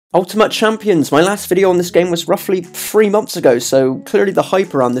Ultimate Champions, my last video on this game was roughly 3 months ago, so clearly the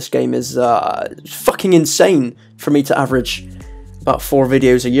hype around this game is fucking insane for me to average about 4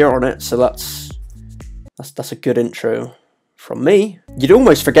 videos a year on it, so that's a good intro from me. You'd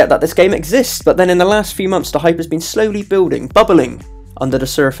almost forget that this game exists, but then in the last few months the hype has been slowly building, bubbling under the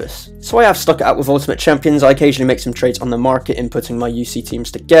surface. So I have stuck it out with Ultimate Champions. I occasionally make some trades on the market inputting my UC teams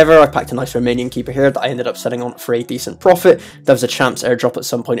together. I packed a nice Romanian keeper here that I ended up selling on for a decent profit. There was a Champs airdrop at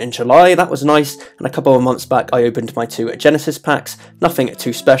some point in July, that was nice, and a couple of months back I opened my 2 Genesis packs. Nothing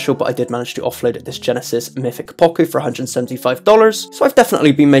too special, but I did manage to offload this Genesis Mythic Poku for $175. So I've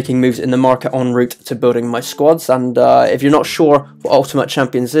definitely been making moves in the market en route to building my squads, and if you're not sure what Ultimate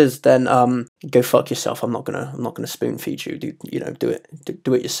Champions is, then go fuck yourself. I'm not gonna spoon feed you.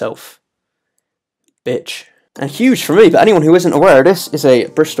 Do it yourself, bitch. And huge for me, but anyone who isn't aware, this is a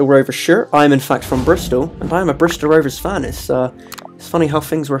Bristol Rovers shirt. I am in fact from Bristol, and I am a Bristol Rovers fan. It's funny how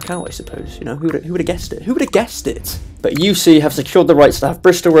things work out, I suppose. You know, who would have guessed it? Who would have guessed it? But UC have secured the rights to have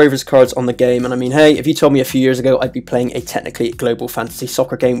Bristol Rovers cards on the game, and I mean, hey, if you told me a few years ago I'd be playing a technically global fantasy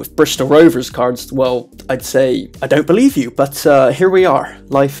soccer game with Bristol Rovers cards, well, I'd say I don't believe you. But here we are.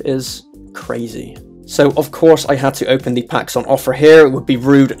 Life is crazy. So of course I had to open the packs on offer here. It would be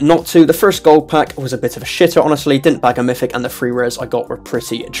rude not to. The first gold pack was a bit of a shitter, honestly. Didn't bag a mythic, and the free rares I got were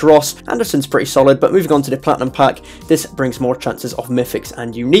pretty dross. Anderson's pretty solid, but moving on to the platinum pack, this brings more chances of mythics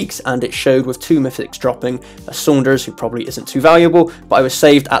and uniques, and it showed with 2 mythics dropping. A Saunders, who probably isn't too valuable, but I was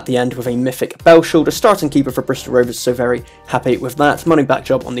saved at the end with a mythic Bellshield, a starting keeper for Bristol Rovers, so very happy with that. Money back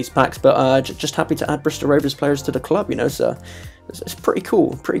job on these packs, but just happy to add Bristol Rovers players to the club, you know, so it's pretty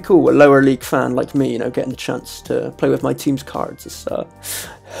cool, a lower league fan like me, you know, getting the chance to play with my team's cards.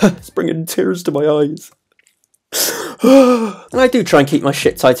 It's bringing tears to my eyes. And I do try and keep my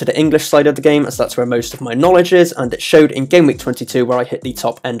shit tied to the English side of the game, as that's where most of my knowledge is, and it showed in Game Week 22 where I hit the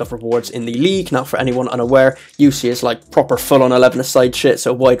top end of rewards in the league. Now for anyone unaware, UC is like proper full-on 11-a-side shit,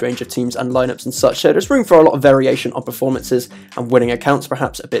 so a wide range of teams and lineups and such, so there's room for a lot of variation on performances and winning accounts,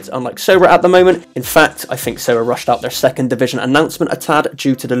 perhaps a bit unlike Sober at the moment. In fact, I think Sober rushed out their 2nd division announcement a tad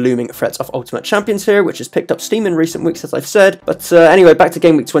due to the looming threat of Ultimate Champions here, which has picked up steam in recent weeks, as I've said. But anyway, back to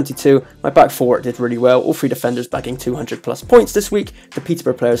Game Week 22, my back 4 did really well, all 3 defenders bagging 200 plus points this week. The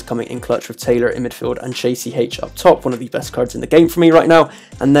Peterborough players coming in clutch with Taylor in midfield and JCH up top, one of the best cards in the game for me right now.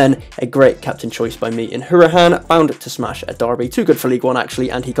 And then a great captain choice by me in Hurahan, bound to smash at Derby. Too good for League One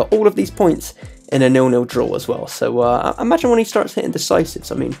actually, and he got all of these points in a 0-0 draw as well. So imagine when he starts hitting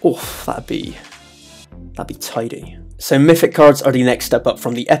decisives. I mean, oh, that'd be tidy. So mythic cards are the next step up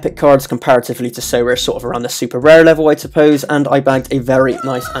from the epic cards, comparatively to so rare, sort of around the super rare level, I suppose, and I bagged a very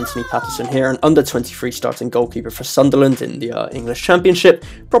nice Anthony Patterson here, an under 23 starting goalkeeper for Sunderland in the English Championship,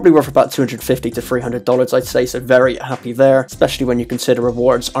 probably worth about $250 to $300 I'd say, so very happy there, especially when you consider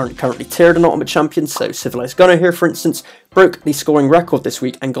rewards aren't currently tiered in Ultimate Champions. So Civilized Gunner here, for instance, broke the scoring record this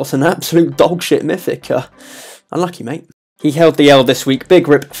week and got an absolute dogshit mythic. Unlucky, mate. He held the L this week, big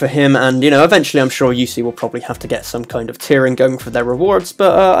rip for him, and, you know, eventually I'm sure UC will probably have to get some kind of tiering going for their rewards,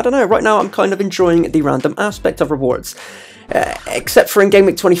 but I don't know, right now I'm kind of enjoying the random aspect of rewards. Except for in Game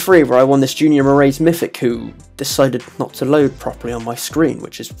Week 23, where I won this Junior Moraes Mythic, who decided not to load properly on my screen,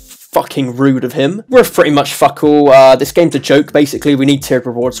 which is fucking rude of him. Worth pretty much fuck all. This game's a joke, basically. We need tiered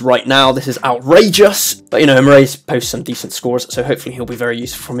rewards right now. This is outrageous. But, you know, Moraes posts some decent scores, so hopefully he'll be very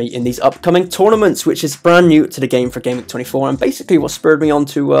useful for me in these upcoming tournaments, which is brand new to the game for Game Week 24, and basically what spurred me on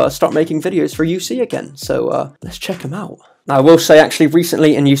to start making videos for UC again. So let's check them out. Now, I will say, actually,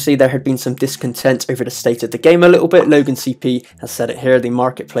 recently in UC there had been some discontent over the state of the game a little bit. Logan CP has said it here, the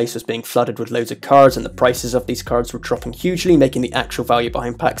marketplace was being flooded with loads of cards, and the prices of these cards were dropping hugely, making the actual value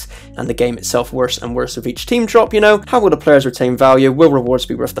behind packs and the game itself worse and worse with each team drop, you know. How will the players retain value? Will rewards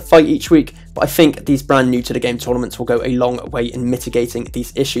be worth the fight each week? But I think these brand new to the game tournaments will go a long way in mitigating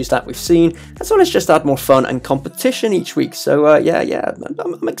these issues that we've seen, as well as just add more fun and competition each week. So yeah,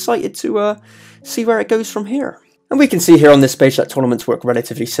 I'm excited to see where it goes from here. And we can see here on this page that tournaments work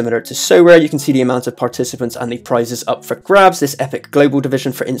relatively similar to So Rare. You can see the amount of participants and the prizes up for grabs. This epic global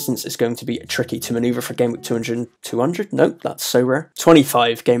division, for instance, is going to be tricky to maneuver for Game Week 200? Nope, that's So Rare.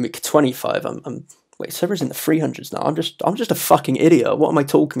 25, Game Week 25. Wait, So Rare's in the 300s now. I'm just a fucking idiot. What am I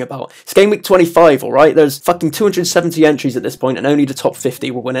talking about? It's Game Week 25, alright? There's fucking 270 entries at this point, and only the top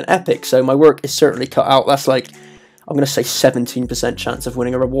 50 will win an epic, so my work is certainly cut out. That's like I'm going to say 17% chance of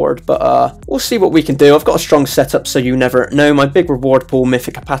winning a reward, but we'll see what we can do. I've got a strong setup, so you never know. My big reward pool,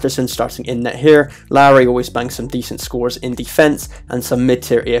 Mythic Patterson starting in net here. Larry always bangs some decent scores in defence, and some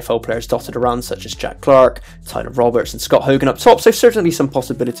mid-tier EFL players dotted around, such as Jack Clark, Tyler Roberts and Scott Hogan up top, so certainly some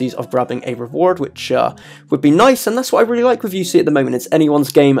possibilities of grabbing a reward, which would be nice, and that's what I really like with UC at the moment. It's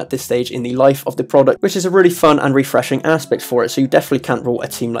anyone's game at this stage in the life of the product, which is a really fun and refreshing aspect for it, so you definitely can't rule a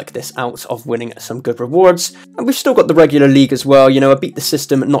team like this out of winning some good rewards. And we've still got the regular league as well, you know, a beat the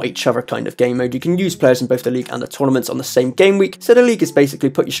system, not each other kind of game mode. You can use players in both the league and the tournaments on the same game week, so the league is basically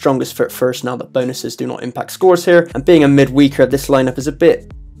put your strongest foot first now that bonuses do not impact scores here, and being a mid-weeker, this lineup is a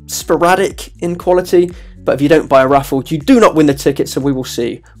bit sporadic in quality, but if you don't buy a raffle, you do not win the ticket, so we will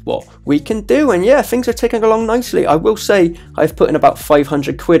see what we can do. And yeah, things are ticking along nicely. I will say I've put in about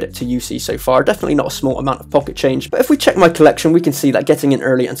 500 quid to UC so far, definitely not a small amount of pocket change, but if we check my collection, we can see that getting in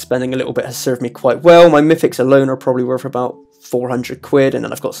early and spending a little bit has served me quite well. My mythics alone are probably worth about 400 quid, and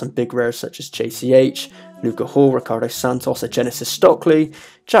then I've got some big rares such as JCH, Luca Hall, Ricardo Santos, a Genesis Stockley,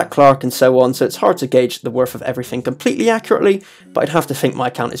 Jack Clark and so on, so it's hard to gauge the worth of everything completely accurately, but I'd have to think my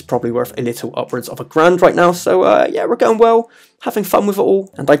account is probably worth a little upwards of £1,000 right now, so yeah, we're going well, having fun with it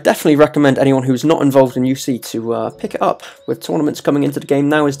all, and I definitely recommend anyone who's not involved in UC to pick it up. With tournaments coming into the game,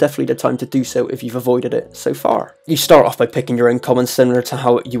 now is definitely the time to do so if you've avoided it so far. You start off by picking your own commons similar to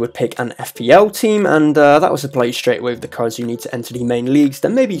how you would pick an FPL team, and that was apply straight away with the cards you need to enter the main leagues.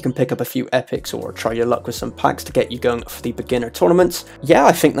 Then maybe you can pick up a few epics or try your luck with some packs to get you going for the beginner tournaments. Yeah,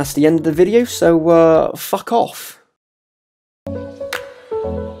 I think that's the end of the video, so fuck off.